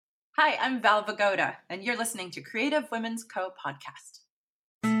Hi, I'm Val Vagoda, and you're listening to Creative Women's Co. podcast.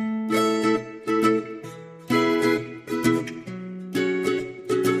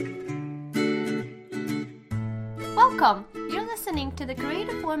 Welcome! You're listening to the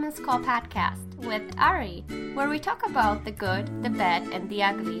Creative Women's Co. podcast with Ari, where we talk about the good, the bad, and the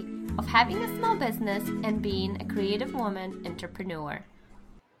ugly of having a small business and being a creative woman entrepreneur.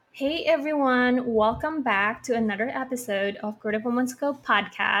 Hey everyone, welcome back to another episode of Creative Women's Co.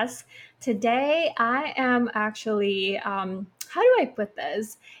 podcast. Today I am actually, how do I put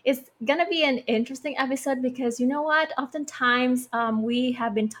this? It's gonna be an interesting episode because you know what? Oftentimes we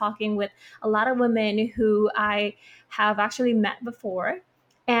have been talking with a lot of women who I have actually met before.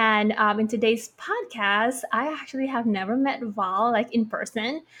 And in today's podcast, I actually have never met Val like in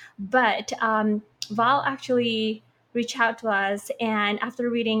person, but Val actually reach out to us, and after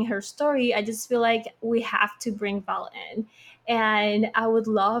reading her story I just feel like we have to bring Val in, and I would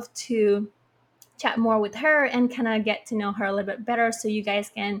love to chat more with her and kind of get to know her a little bit better so you guys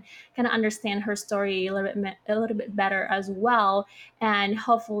can kind of understand her story a little bit better as well. And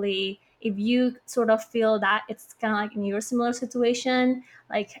hopefully if you sort of feel that it's kind of like in your similar situation,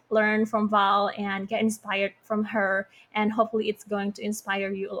 like learn from Val and get inspired from her, and hopefully it's going to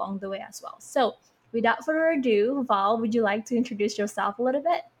inspire you along the way as well. So without further ado, Val, would you like to introduce yourself a little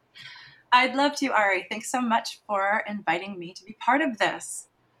bit? I'd love to, Ari. Thanks so much for inviting me to be part of this.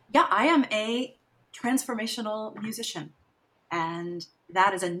 Yeah, I am a transformational musician, and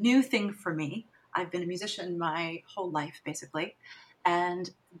that is a new thing for me. I've been a musician my whole life, basically, and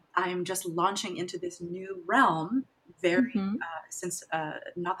I'm just launching into this new realm since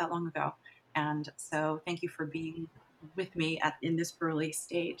not that long ago. And so thank you for being with me in this early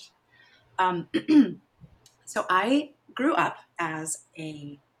stage. Um, so I grew up as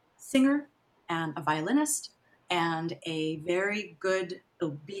a singer and a violinist and a very good,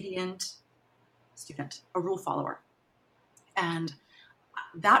 obedient student, a rule follower. And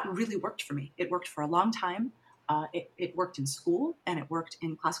that really worked for me. It worked for a long time. It worked in school and it worked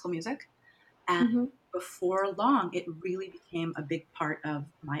in classical music. And before long, it really became a big part of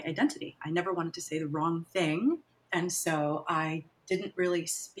my identity. I never wanted to say the wrong thing. And so I didn't really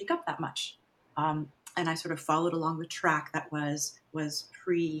speak up that much. And I sort of followed along the track that was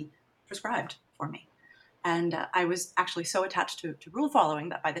prescribed for me. And I was actually so attached to rule following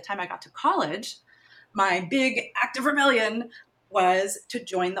that by the time I got to college, my big act of rebellion was to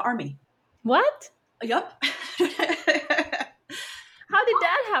join the army. What? Yup. How did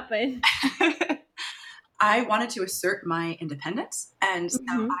that happen? I wanted to assert my independence, and so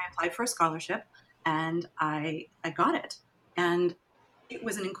I applied for a scholarship, and I got it. And it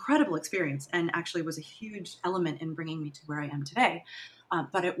was an incredible experience, and actually was a huge element in bringing me to where I am today.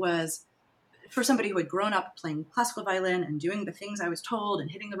 But it was, for somebody who had grown up playing classical violin and doing the things I was told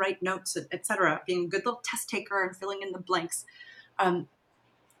and hitting the right notes, etc., being a good little test taker and filling in the blanks.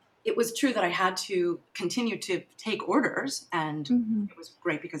 It was true that I had to continue to take orders, and it was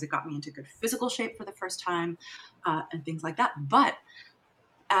great because it got me into good physical shape for the first time and things like that. But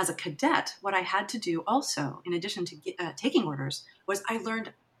as a cadet, what I had to do also, in addition to taking orders, was I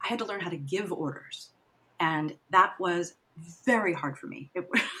had to learn how to give orders. And that was very hard for me.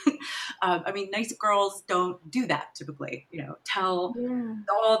 I mean, nice girls don't do that typically, tell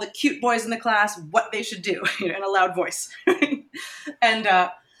all the cute boys in the class what they should do in a loud voice. And,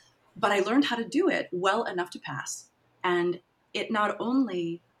 but I learned how to do it well enough to pass. And it not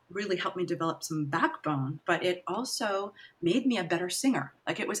only really helped me develop some backbone, but it also made me a better singer.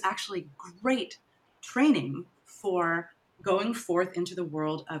 Like, it was actually great training for going forth into the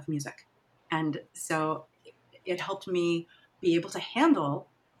world of music. And so it helped me be able to handle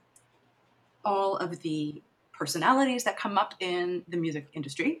all of the personalities that come up in the music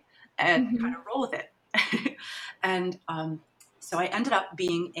industry and kind of roll with it. And so I ended up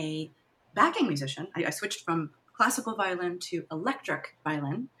being a backing musician. I switched from classical violin to electric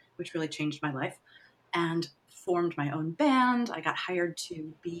violin, which really changed my life, and formed my own band. I got hired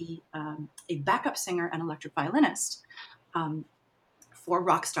to be a backup singer and electric violinist for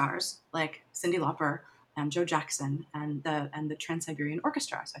rock stars like Cyndi Lauper and Joe Jackson and the Trans-Siberian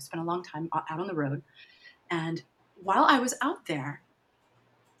Orchestra. So I spent a long time out on the road. And while I was out there,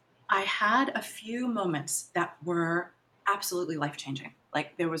 I had a few moments that were absolutely life-changing.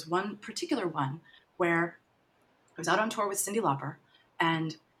 Like, there was one particular one where I was out on tour with Cyndi Lauper,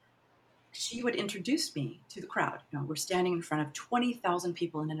 and she would introduce me to the crowd. We're standing in front of 20,000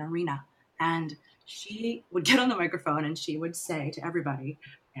 people in an arena, and she would get on the microphone and she would say to everybody,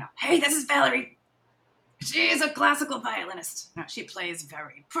 "Hey, this is Valerie. She's a classical violinist. She plays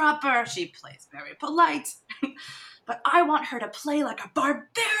very proper. She plays very polite." but I want her to play like a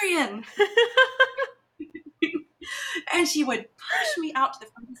barbarian. And she would push me out to the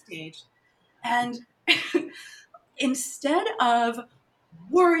front of the stage. And instead of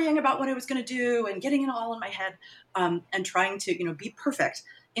worrying about what I was going to do and getting it all in my head, and trying to, be perfect,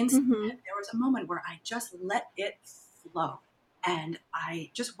 instead, there was a moment where I just let it flow. And I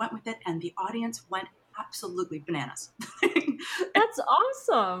just went with it, and the audience went absolutely bananas. That's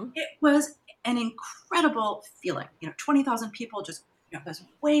awesome. It was an incredible feeling. 20,000 people, just this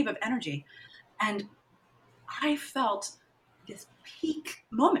wave of energy. And I felt this peak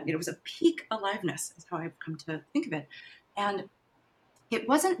moment. It was a peak aliveness, is how I've come to think of it. And it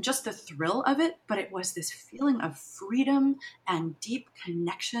wasn't just the thrill of it, but it was this feeling of freedom and deep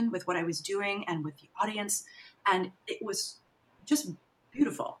connection with what I was doing and with the audience. And it was just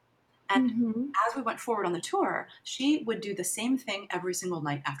beautiful. And as we went forward on the tour, she would do the same thing every single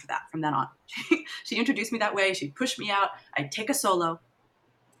night after that, from then on. She introduced me that way. She'd push me out. I'd take a solo.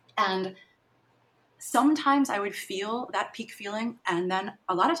 And sometimes I would feel that peak feeling, and then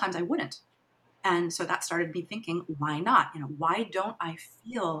a lot of times I wouldn't. And so that started me thinking, why not? Why don't I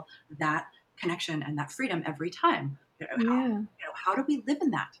feel that connection and that freedom every time? How do we live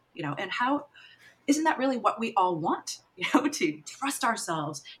in that? And how isn't that really what we all want? To trust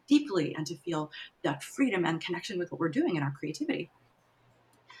ourselves deeply and to feel that freedom and connection with what we're doing in our creativity.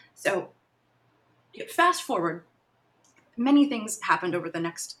 So fast forward, many things happened over the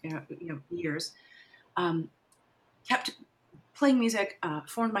next years. Kept playing music,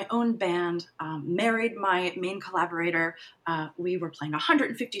 formed my own band, married my main collaborator. We were playing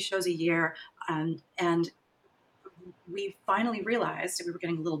 150 shows a year, and we finally realized we were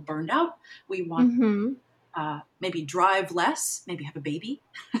getting a little burned out. We want maybe drive less, maybe have a baby,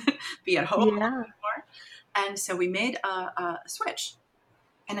 be at home more. And so we made a switch.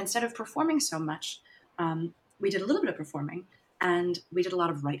 And instead of performing so much, we did a little bit of performing, and we did a lot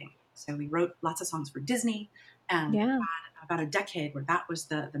of writing. So we wrote lots of songs for Disney, and had about a decade where that was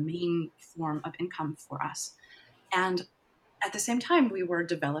the main form of income for us. And at the same time, we were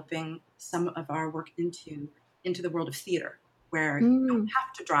developing some of our work into the world of theater, where you don't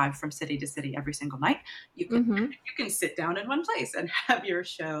have to drive from city to city every single night. You can sit down in one place and have your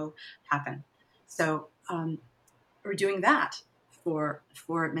show happen. So we're doing that for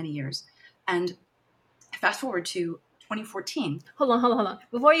many years. And fast forward to 2014. Hold on.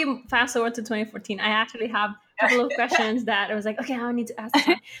 Before you fast forward to 2014, I actually have a couple of questions that I was like, okay, I need to ask this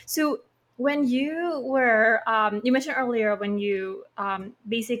one. So when you were, you mentioned earlier when you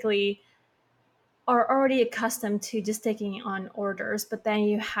basically are already accustomed to just taking on orders, but then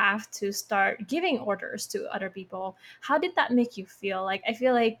you have to start giving orders to other people. How did that make you feel? Like, I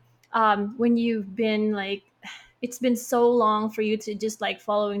feel like when you've been like, it's been so long for you to just like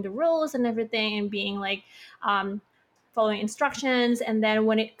following the rules and everything and being like following instructions. And then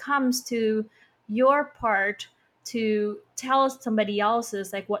when it comes to your part to tell somebody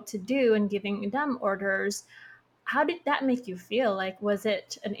else's like what to do and giving them orders, how did that make you feel? Like, was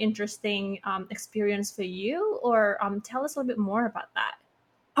it an interesting experience for you? Or tell us a little bit more about that.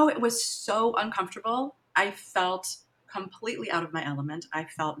 Oh, it was so uncomfortable. I felt completely out of my element. I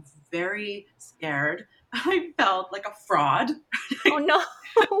felt very scared. I felt like a fraud. Oh, no.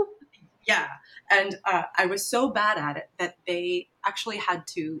 Yeah. And I was so bad at it that they actually had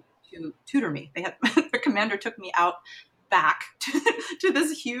to tutor me. The commander took me out back to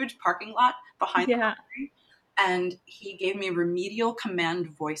this huge parking lot behind the factory. And he gave me remedial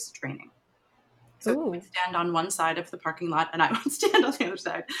command voice training. So he would stand on one side of the parking lot and I would stand on the other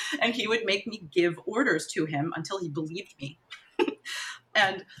side. And he would make me give orders to him until he believed me.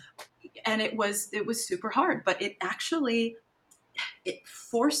 and it was super hard, but it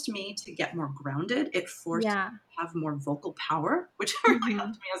forced me to get more grounded. It forced me to have more vocal power, which really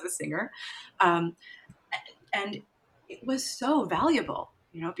helped me as a singer. And it was so valuable,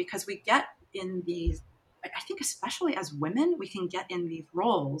 because we get in these, I think especially as women, we can get in these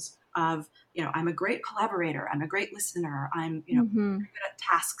roles of, I'm a great collaborator, I'm a great listener, I'm, very good at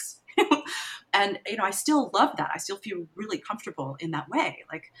tasks. And, I still love that. I still feel really comfortable in that way.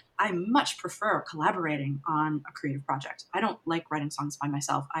 Like, I much prefer collaborating on a creative project. I don't like writing songs by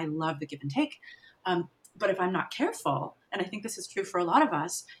myself. I love the give and take. But if I'm not careful, and I think this is true for a lot of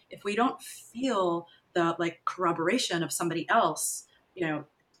us, if we don't feel the corroboration of somebody else,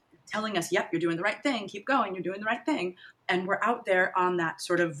 telling us, yep, you're doing the right thing, keep going, you're doing the right thing. And we're out there on that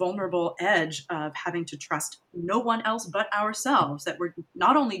sort of vulnerable edge of having to trust no one else but ourselves, that we're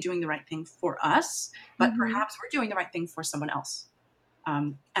not only doing the right thing for us, but perhaps we're doing the right thing for someone else.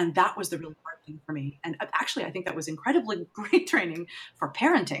 And that was the really hard thing for me. And actually, I think that was incredibly great training for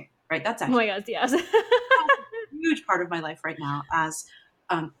parenting, right? That's actually oh my gosh, yes. huge part of my life right now as,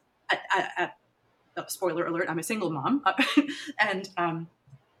 spoiler alert, I'm a single mom. And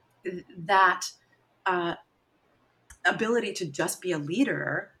that ability to just be a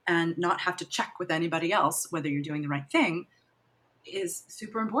leader and not have to check with anybody else whether you're doing the right thing is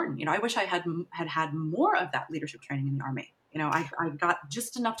super important. I wish I had more of that leadership training in the Army. I got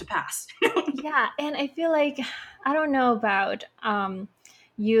just enough to pass. Yeah, and I feel like, I don't know about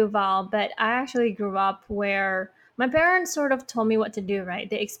you, Val, but I actually grew up where my parents sort of told me what to do, right?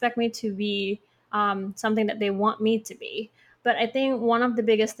 They expect me to be something that they want me to be. But I think one of the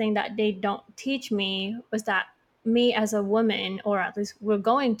biggest thing that they don't teach me was that me as a woman, or at least we're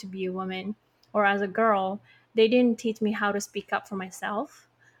going to be a woman, or as a girl, they didn't teach me how to speak up for myself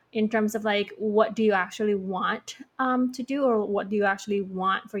in terms of like, what do you actually want to do, or what do you actually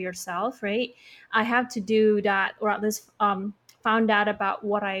want for yourself, right? I have to do that, or at least found out about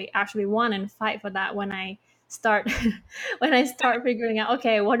what I actually want and fight for that when I start when I start figuring out,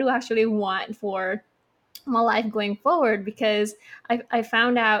 okay, what do I actually want for my life going forward. Because I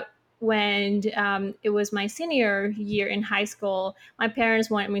found out when it was my senior year in high school, my parents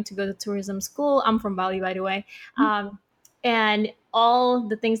wanted me to go to tourism school. I'm from Bali, by the way. And all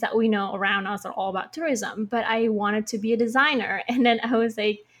the things that we know around us are all about tourism, but I wanted to be a designer. And then I was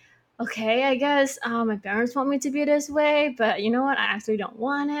like, okay, I guess my parents want me to be this way, but you know what? I actually don't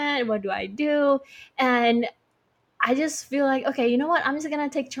want it. What do I do? And I just feel like, okay, you know what? I'm just gonna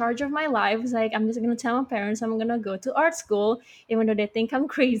take charge of my life. It's like, I'm just gonna tell my parents I'm gonna go to art school, even though they think I'm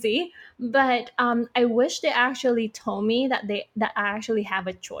crazy. But I wish they actually told me that I actually have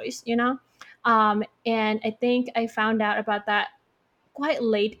a choice, you know. And I think I found out about that quite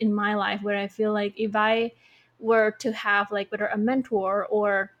late in my life, where I feel like if I were to have like whether a mentor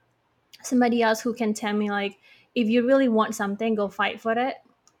or somebody else who can tell me like, if you really want something, go fight for it.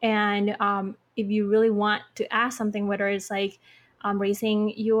 And if you really want to ask something, whether it's like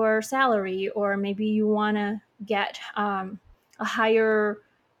raising your salary, or maybe you want to get a higher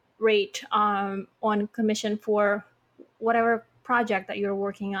rate on commission for whatever project that you're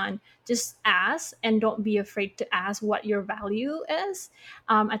working on, just ask, and don't be afraid to ask what your value is.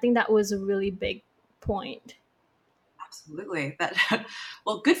 I think that was a really big point. Absolutely. That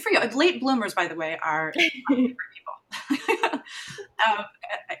well, good for you. Late bloomers, by the way, are my favorite people.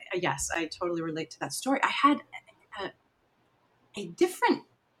 Yes, I totally relate to that story. I had a different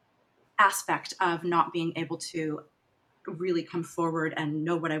aspect of not being able to really come forward and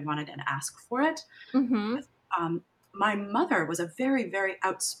know what I wanted and ask for it. Mm-hmm. My mother was a very, very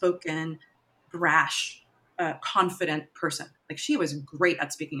outspoken, brash, confident person. Like, she was great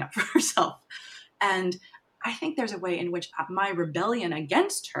at speaking up for herself. And I think there's a way in which my rebellion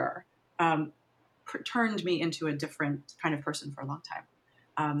against her turned me into a different kind of person for a long time.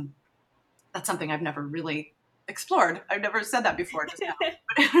 That's something I've never really explored. I've never said that before just now.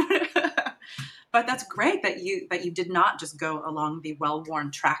 But that's great that you did not just go along the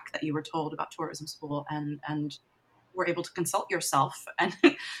well-worn track that you were told about tourism school, and were able to consult yourself and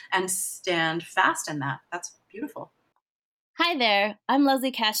and stand fast in that. That's beautiful. Hi there, I'm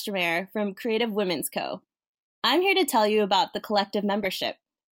Leslie Castromere from Creative Women's Co. I'm here to tell you about the collective membership.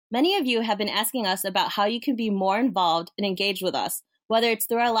 Many of you have been asking us about how you can be more involved and engaged with us, whether it's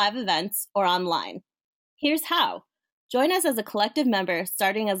through our live events or online. Here's how. Join us as a collective member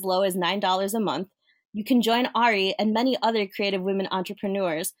starting as low as $9 a month. You can join Ari and many other creative women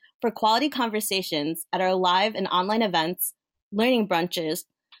entrepreneurs for quality conversations at our live and online events, learning brunches,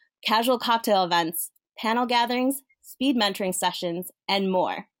 casual cocktail events, panel gatherings, speed mentoring sessions, and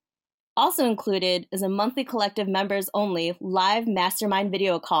more. Also included is a monthly collective members only live mastermind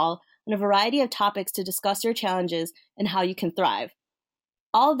video call on a variety of topics to discuss your challenges and how you can thrive.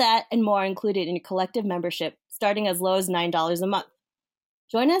 All that and more included in your collective membership starting as low as $9 a month.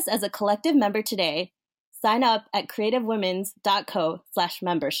 Join us as a collective member today. Sign up at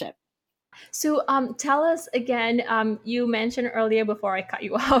creativewomens.co/membership. So tell us again, you mentioned earlier before I cut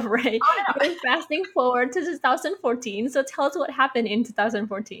you off, right? Oh, no. You're fasting forward to 2014. So tell us what happened in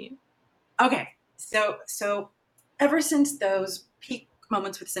 2014. Okay, so ever since those peak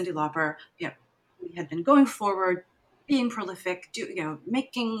moments with Cyndi Lauper, we had been going forward, being prolific,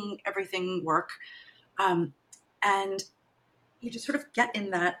 making everything work, and you just sort of get in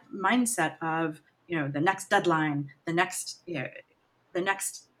that mindset of the next deadline, the next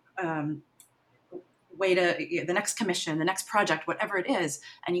way to the next commission, the next project, whatever it is,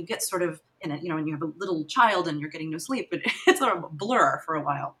 and you get sort of in it, and you have a little child and you're getting no sleep, but it's sort of a blur for a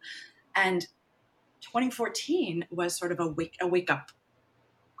while. And 2014 was sort of a wake up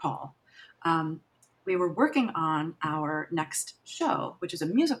call. We were working on our next show, which is a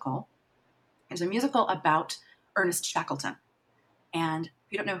musical. It's a musical about Ernest Shackleton. And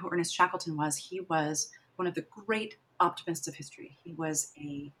if you don't know who Ernest Shackleton was, he was one of the great optimists of history. He was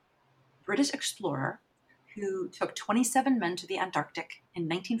a British explorer who took 27 men to the Antarctic in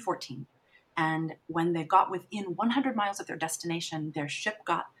 1914. And when they got within 100 miles of their destination, their ship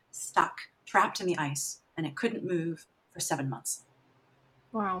got stuck, trapped in the ice, and it couldn't move for 7 months.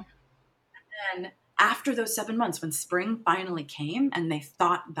 Wow. And after those 7 months, when spring finally came and they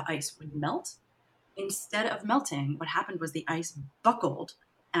thought the ice would melt, instead of melting, what happened was the ice buckled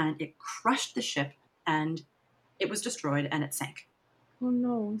and it crushed the ship and it was destroyed and it sank. Who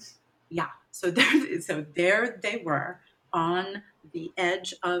knows? Yeah. So there they were on the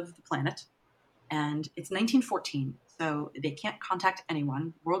edge of the planet, and it's 1914. So they can't contact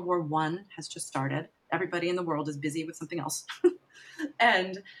anyone. World War I has just started. Everybody in the world is busy with something else.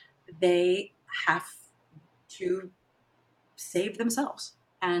 And they have to save themselves.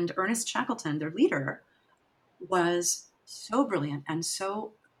 And Ernest Shackleton, their leader, was so brilliant and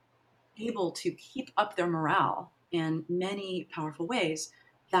so able to keep up their morale in many powerful ways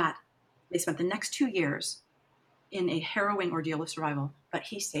that they spent the next 2 years in a harrowing ordeal of survival, but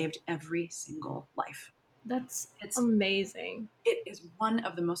he saved every single life. It's amazing. It is one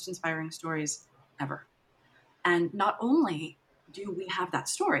of the most inspiring stories ever. And not only do we have that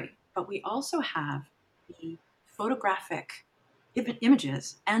story, but we also have the photographic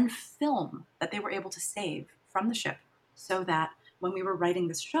images and film that they were able to save from the ship, so that when we were writing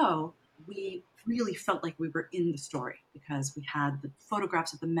this show, we really felt like we were in the story because we had the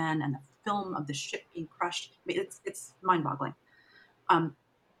photographs of the men and the film of the ship being crushed. I mean, it's mind-boggling.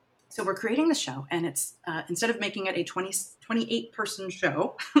 So we're creating the show, and it's instead of making it a 28-person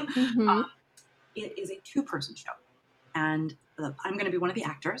show, Mm-hmm. it is a 2-person show. And I'm going to be one of the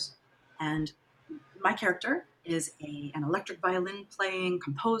actors, and my character is an electric violin playing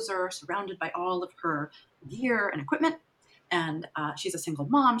composer surrounded by all of her gear and equipment. And she's a single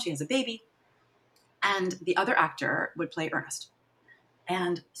mom. She has a baby. And the other actor would play Ernest.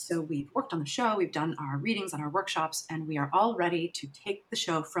 And so we've worked on the show. We've done our readings and our workshops, and we are all ready to take the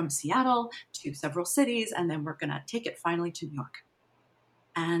show from Seattle to several cities. And then we're going to take it finally to New York.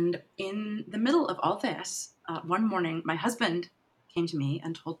 And in the middle of all this, one morning, my husband came to me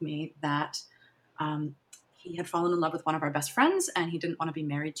and told me that he had fallen in love with one of our best friends and he didn't want to be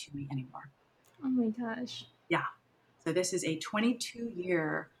married to me anymore. Oh my gosh. Yeah. So this is a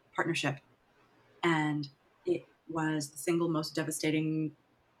 22-year partnership, and it was the single most devastating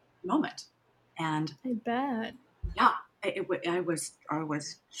moment. And I bet. yeah, I was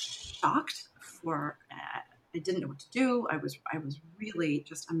shocked. I didn't know what to do. I was really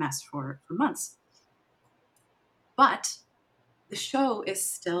just a mess for months. But the show is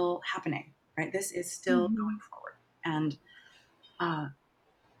still happening, right? This is still going forward. And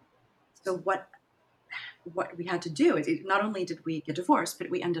so what we had to do is, not only did we get divorced, but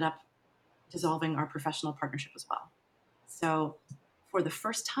we ended up dissolving our professional partnership as well. So for the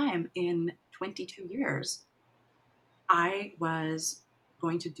first time in 22 years, I was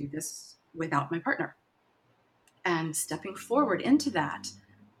going to do this without my partner. And stepping forward into that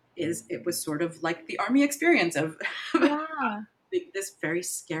it was sort of like the Army experience of this very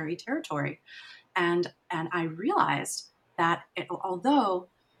scary territory. And I realized that although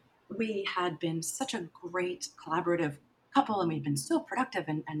we had been such a great collaborative couple and we'd been so productive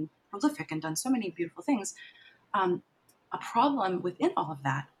and prolific and done so many beautiful things, a problem within all of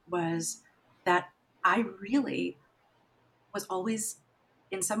that was that I really was always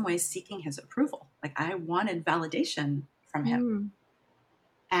in some ways seeking his approval. Like I wanted validation from him.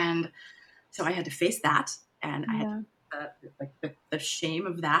 And so I had to face that, and I had the shame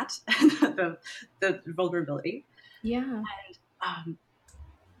of that, and the vulnerability. Yeah.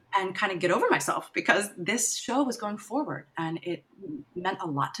 And kind of get over myself, because this show was going forward and it meant a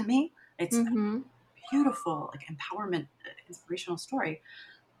lot to me. It's a beautiful, like, empowerment, inspirational story.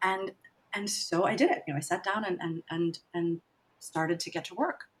 And so I did it. I sat down and started to get to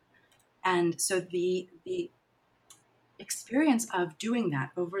work. And so the experience of doing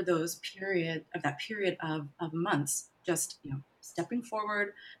that over that period of months, just, stepping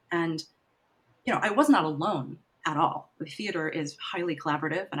forward, and, I was not alone at all. The theater is highly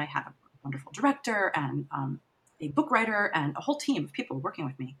collaborative, and I have a wonderful director and a book writer and a whole team of people working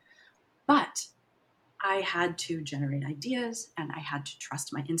with me. But I had to generate ideas, and I had to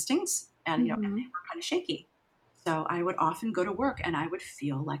trust my instincts, and, and they were kind of shaky. So I would often go to work and I would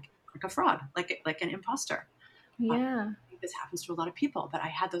feel like a fraud, like an imposter. Yeah. I think this happens to a lot of people, but I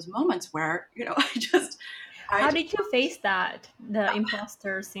had those moments where, How did you face that, the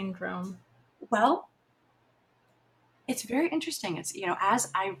imposter syndrome? Well, it's very interesting. It's,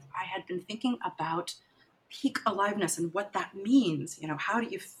 as I had been thinking about peak aliveness and what that means. How do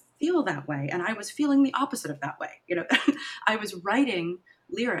you feel that way? And I was feeling the opposite of that way. I was writing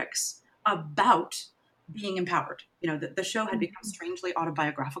lyrics about being empowered. The show had become strangely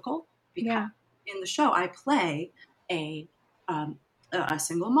autobiographical because in the show I play a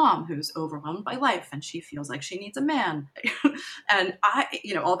single mom who's overwhelmed by life and she feels like she needs a man. And I,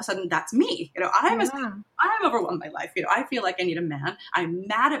 all of a sudden that's me. I'm overwhelmed by life. I feel like I need a man. I'm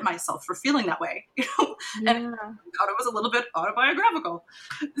mad at myself for feeling that way. And I thought it was a little bit autobiographical.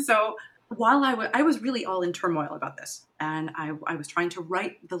 So while I was really all in turmoil about this, and I was trying to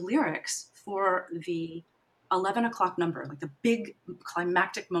write the lyrics for the 11 o'clock number, like the big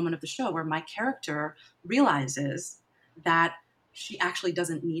climactic moment of the show where my character realizes that she actually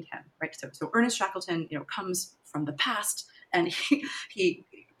doesn't need him, right? So Ernest Shackleton, comes from the past, and he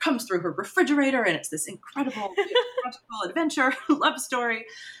comes through her refrigerator, and it's this incredible magical adventure love story,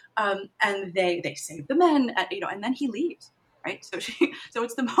 and they save the men, and then he leaves, right? So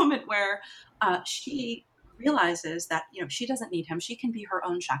it's the moment where she realizes that she doesn't need him; she can be her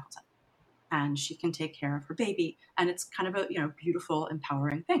own Shackleton, and she can take care of her baby, and it's kind of a beautiful,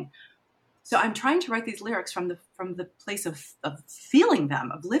 empowering thing. So I'm trying to write these lyrics from the place of feeling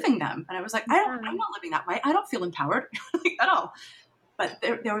them, of living them. And I was like, I'm not living that way. I don't feel empowered at all. But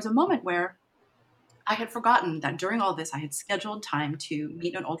there was a moment where I had forgotten that during all this, I had scheduled time to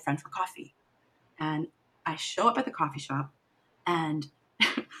meet an old friend for coffee. And I show up at the coffee shop, and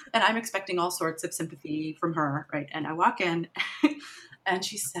I'm expecting all sorts of sympathy from her, right? And I walk in and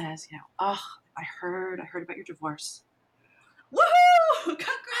she says, oh, I heard about your divorce. Woohoo!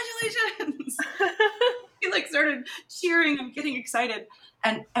 Congratulations! He started cheering and getting excited.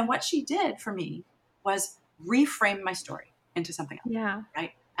 And what she did for me was reframe my story into something else. Yeah.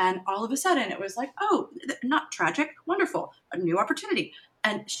 Right. And all of a sudden it was like, oh, not tragic, wonderful, a new opportunity.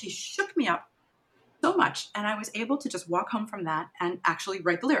 And she shook me up so much. And I was able to just walk home from that and actually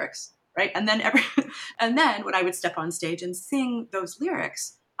write the lyrics. Right. And then when I would step on stage and sing those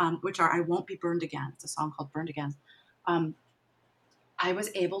lyrics, which are I Won't Be Burned Again. It's a song called Burned Again. I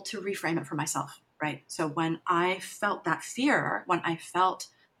was able to reframe it for myself, right? So when I felt that fear, when I felt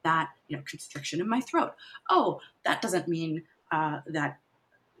that, constriction in my throat, oh, that doesn't mean that,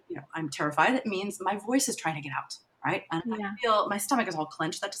 I'm terrified. It means my voice is trying to get out, right? And I feel my stomach is all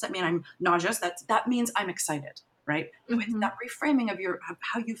clenched. That doesn't mean I'm nauseous. That means I'm excited, right? So it's that reframing of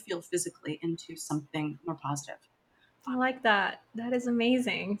how you feel physically into something more positive. I like that. That is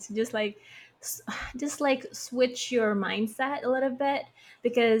amazing. To just switch your mindset a little bit,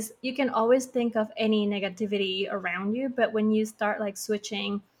 because you can always think of any negativity around you, but when you start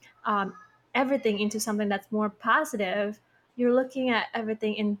switching everything into something that's more positive, you're looking at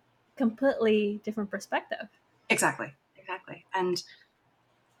everything in completely different perspective. Exactly. And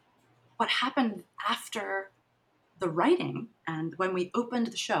what happened after the writing, and when we opened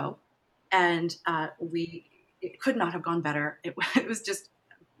the show, and it could not have gone better. It was just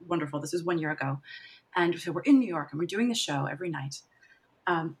wonderful. This was 1 year ago. And so we're in New York and we're doing the show every night.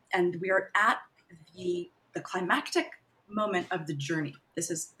 And we are at the climactic moment of the journey. This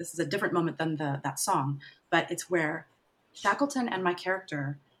is a different moment than that song, but it's where Shackleton and my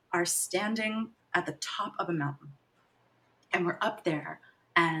character are standing at the top of a mountain. And we're up there,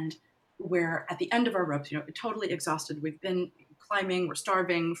 and we're at the end of our ropes, totally exhausted. We've been climbing, we're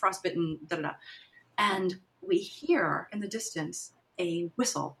starving, frostbitten, and we hear in the distance a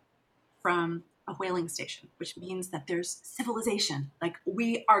whistle from a whaling station, which means that there's civilization. Like,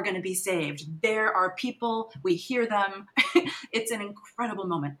 we are going to be saved. There are people, we hear them. It's an incredible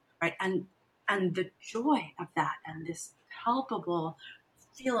moment, right? And the joy of that, and this palpable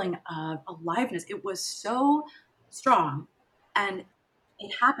feeling of aliveness, it was so strong, and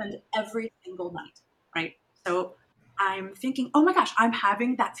it happened every single night, right? So I'm thinking, oh my gosh, I'm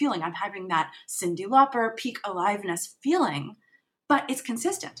having that feeling. I'm having that Cyndi Lauper peak aliveness feeling, but it's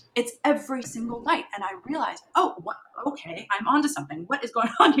consistent. It's every single night. And I realized, okay, I'm onto something. What is going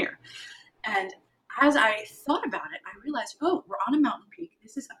on here? And as I thought about it, I realized, we're on a mountain peak.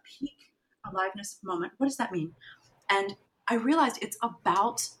 This is a peak aliveness moment. What does that mean? And I realized it's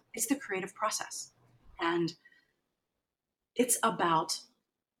the creative process. And it's about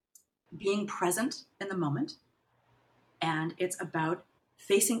being present in the moment. And it's about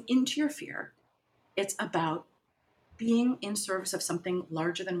facing into your fear. It's about being in service of something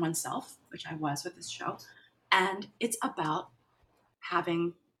larger than oneself, which I was with this show. And it's about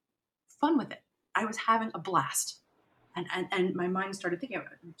having fun with it. I was having a blast. And my mind started thinking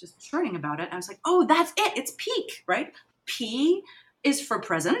about it, just churning about it. And I was like, oh, that's it. It's peak, right? P is for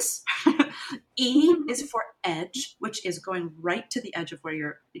presence. E is for edge, which is going right to the edge of where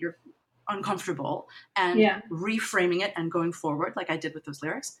you're uncomfortable and reframing it and going forward like I did with those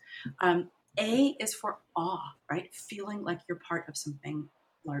lyrics. A is for awe, right? Feeling like you're part of something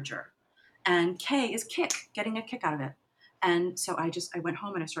larger. And K is kick, getting a kick out of it. And so I went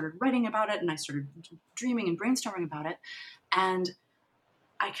home and I started writing about it, and I started dreaming and brainstorming about it. And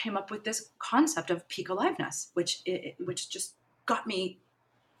I came up with this concept of peak aliveness, which just got me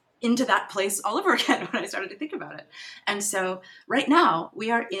into that place all over again when I started to think about it. And so right now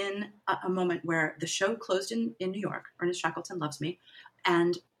we are in a moment where the show closed in New York. Ernest Shackleton loves me.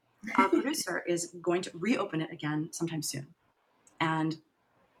 And our producer is going to reopen it again sometime soon. And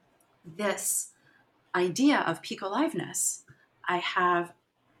this idea of peak aliveness, I have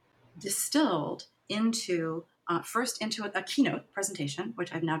distilled into first into a keynote presentation,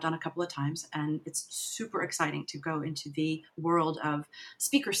 which I've now done a couple of times, and it's super exciting to go into the world of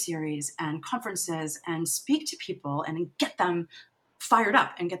speaker series and conferences and speak to people and get them fired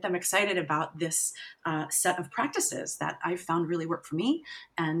up and get them excited about this set of practices that I've found really work for me,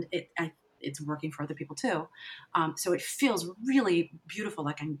 and it's working for other people too. So it feels really beautiful,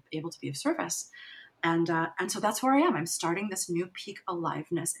 like I'm able to be of service. And so that's where I am. I'm starting this new Peak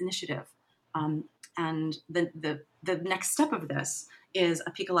Aliveness initiative. And the next step of this is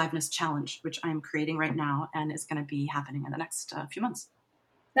a Peak Aliveness challenge, which I'm creating right now and is going to be happening in the next few months.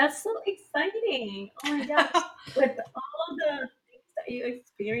 That's so exciting. Oh my gosh. With all the things that you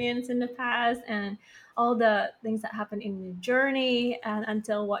experienced in the past and all the things that happened in your journey and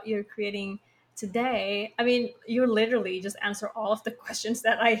until what you're creating today, I mean, you literally just answer all of the questions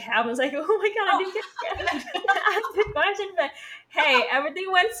that I have. I was like, oh my God, I didn't get to ask the question, but hey,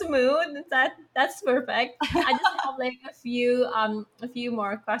 everything went smooth. That's perfect. I just have like a few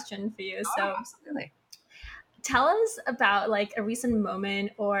more questions for you. So absolutely. Tell us about like a recent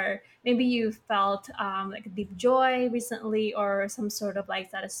moment, or maybe you felt like a deep joy recently, or some sort of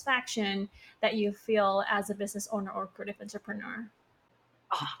like satisfaction that you feel as a business owner or creative entrepreneur.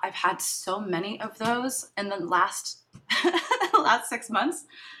 Oh, I've had so many of those in the last 6 months.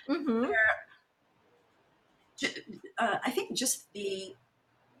 Mm-hmm. Where, I think just the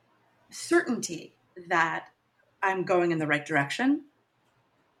certainty that I'm going in the right direction,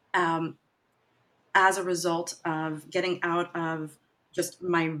 as a result of getting out of just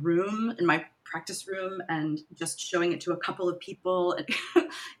my room and my practice room and just showing it to a couple of people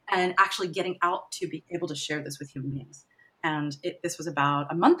and actually getting out to be able to share this with human beings. And this was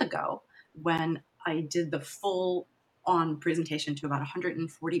about a month ago when I did the full on presentation to about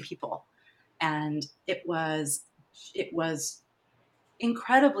 140 people. And it was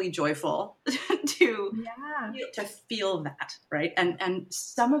incredibly joyful to feel that, right? And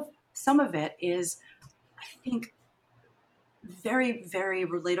some of it is, I think, very, very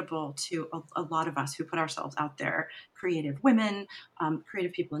relatable to a lot of us who put ourselves out there, creative women,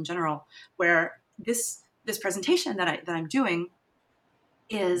 creative people in general, where this presentation that I'm doing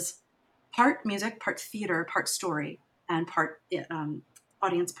is part music, part theater, part story, and part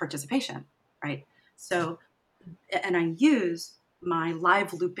audience participation, right? So, and I use my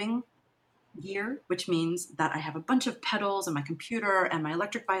live looping gear, which means that I have a bunch of pedals and my computer and my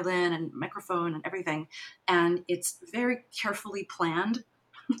electric violin and microphone and everything. And it's very carefully planned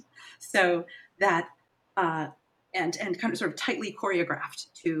so that, and kind of sort of tightly choreographed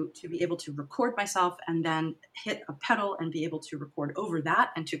to be able to record myself and then hit a pedal and be able to record over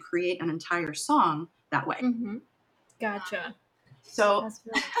that and to create an entire song that way. Mm-hmm. Gotcha. So that's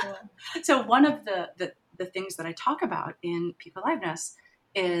really cool. So one of the things that I talk about in Peak Aliveness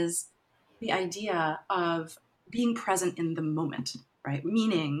is the idea of being present in the moment, right?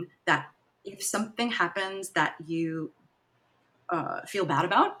 Meaning that if something happens that you feel bad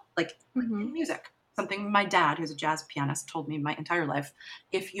about, like in music, something my dad, who's a jazz pianist, told me my entire life,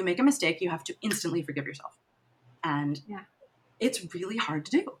 if you make a mistake, you have to instantly forgive yourself. And it's really hard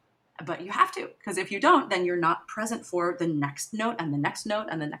to do, but you have to, because if you don't, then you're not present for the next note and the next note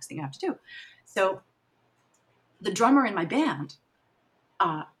and the next thing you have to do. So the drummer in my band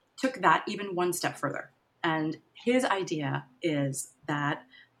took that even one step further. And his idea is that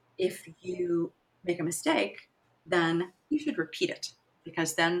if you make a mistake, then you should repeat it,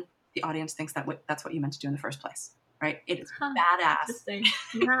 because then the audience thinks that that's what you meant to do in the first place, right? It is badass.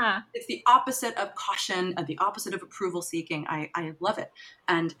 Yeah. It's the opposite of caution and the opposite of approval seeking. I love it.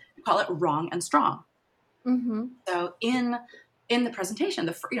 And we call it wrong and strong. Mm-hmm. So in the presentation,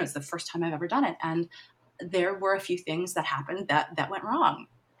 it's the first time I've ever done it. And there were a few things that happened that went wrong.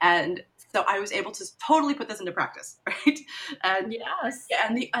 And so I was able to totally put this into practice, right? And yes.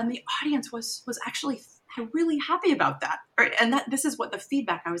 and the audience was actually really happy about that. Right? And this is what the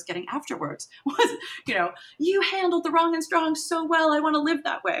feedback I was getting afterwards was, you handled the wrong and strong so well. I want to live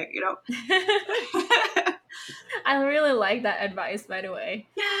that way, I really like that advice, by the way.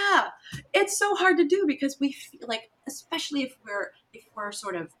 Yeah, it's so hard to do because we feel like, especially if we're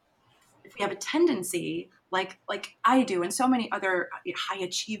sort of, if we have a tendency like I do and so many other high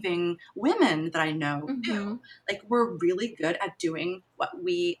achieving women that I know do, like we're really good at doing what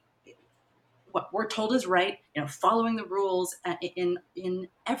we're told is right, following the rules in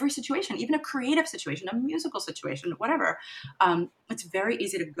every situation, even a creative situation, a musical situation, whatever. It's very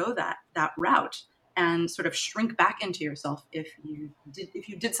easy to go that route and sort of shrink back into yourself if you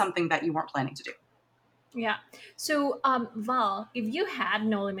did something that you weren't planning to do. Yeah. So, Val, if you had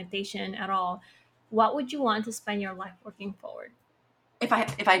no limitation at all, what would you want to spend your life working forward? If I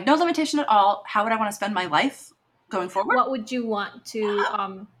had no limitation at all, how would I want to spend my life going forward? What would you want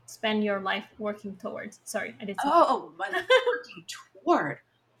to spend your life working towards? Sorry, I did say. My life working toward.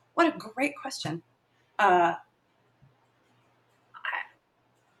 What a great question. I'd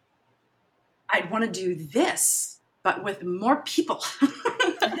want to do this, but with more people.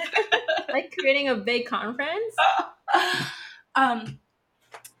 Like creating a big conference?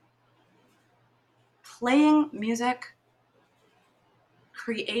 Playing music,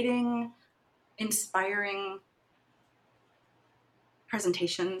 creating inspiring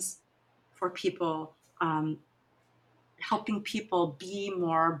presentations for people, helping people be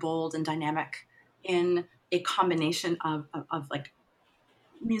more bold and dynamic in a combination of like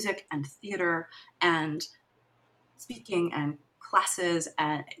music and theater and speaking and classes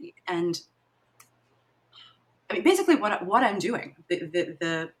and I mean, basically what I'm doing,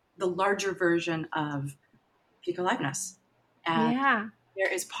 the larger version of Peak Aliveness. And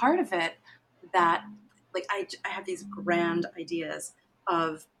there is part of it that, like, I have these grand ideas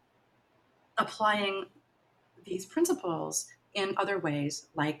of applying these principles in other ways,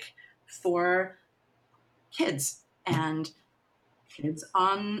 like for kids and kids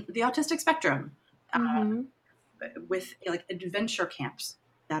on the autistic spectrum, with like adventure camps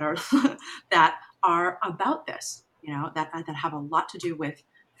that are that are about this, that have a lot to do with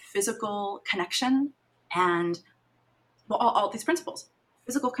physical connection and all these principles: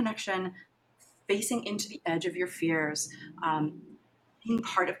 physical connection, facing into the edge of your fears, being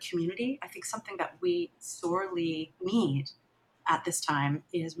part of community. I think something that we sorely need at this time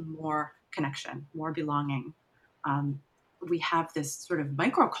is more connection, more belonging. We have this sort of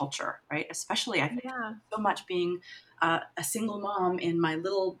microculture, right? Especially, I think, so much being a single mom in my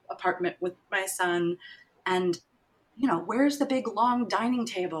little apartment with my son. And, where's the big, long dining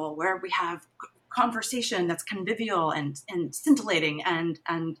table where we have conversation that's convivial and scintillating and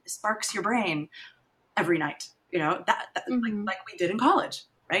sparks your brain every night, like we did in college,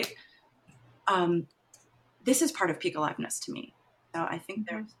 right? This is part of Peak Aliveness to me. So I think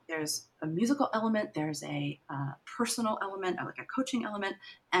there's a musical element, there's a personal element, like a coaching element,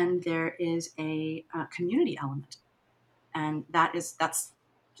 and there is a community element, and that's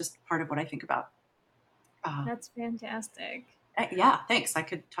just part of what I think about. That's fantastic. Yeah, thanks. I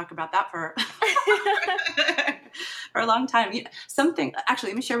could talk about that for for a long time. Something,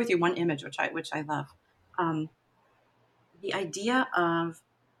 actually, let me share with you one image which I love. The idea of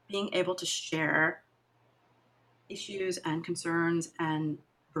being able to share issues and concerns and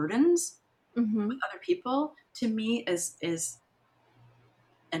burdens with other people, to me is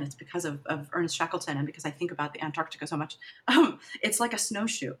and it's because of Ernest Shackleton and because I think about the Antarctica so much. It's like a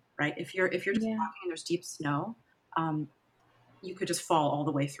snowshoe, right? If you're just walking and there's deep snow, you could just fall all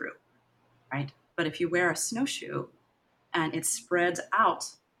the way through, right? But if you wear a snowshoe and it spreads out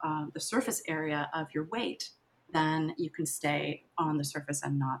the surface area of your weight, then you can stay on the surface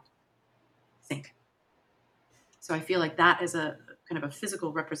and not sink. So I feel like that is a kind of a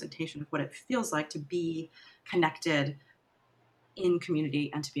physical representation of what it feels like to be connected in community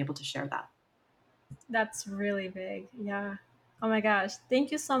and to be able to share that. That's really big. Yeah. Oh my gosh.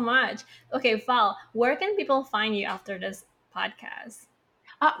 Thank you so much. Okay, Val, where can people find you after this podcast?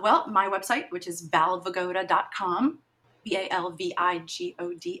 Well, my website, which is valvigoda.com,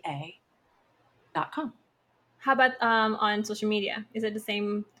 VALVIGODA.com. How about on social media? Is it the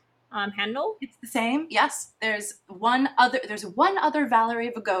same handle? It's the same. Yes. There's one other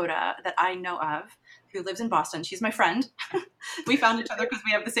Valerie Vigoda that I know of who lives in Boston. She's my friend. We found each other because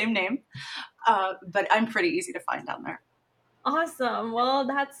we have the same name. But I'm pretty easy to find down there. Awesome. Well,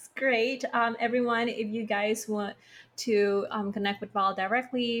 that's great. Everyone, if you guys want to connect with Val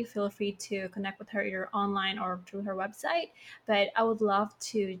directly, feel free to connect with her either online or through her website. But I would love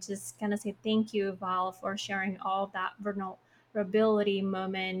to just kind of say thank you, Val, for sharing all of that vulnerability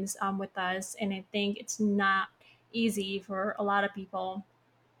moments with us. And I think it's not easy for a lot of people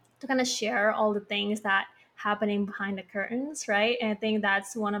to kind of share all the things that happening behind the curtains, right? And I think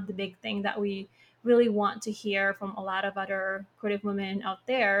that's one of the big things that we really want to hear from a lot of other creative women out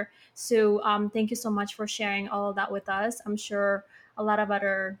there. So thank you so much for sharing all of that with us. I'm sure a lot of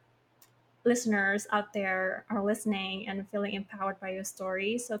other listeners out there are listening and feeling empowered by your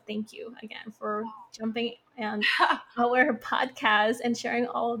story. So thank you again for jumping on our podcast and sharing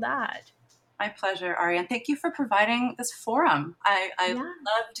all of that. My pleasure, Ari, and thank you for providing this forum. I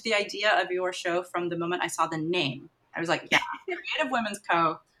loved the idea of your show from the moment I saw the name. I was like, yeah, Creative Women's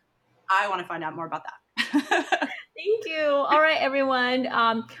Co. I want to find out more about that. Thank you. All right, everyone.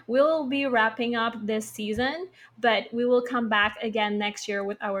 We'll be wrapping up this season, but we will come back again next year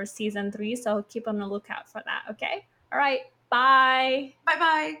with our season 3. So keep on the lookout for that. Okay. All right. Bye.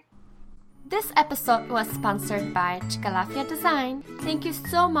 Bye-bye. This episode was sponsored by Chicalafia Design. Thank you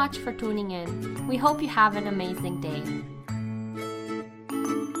so much for tuning in. We hope you have an amazing day.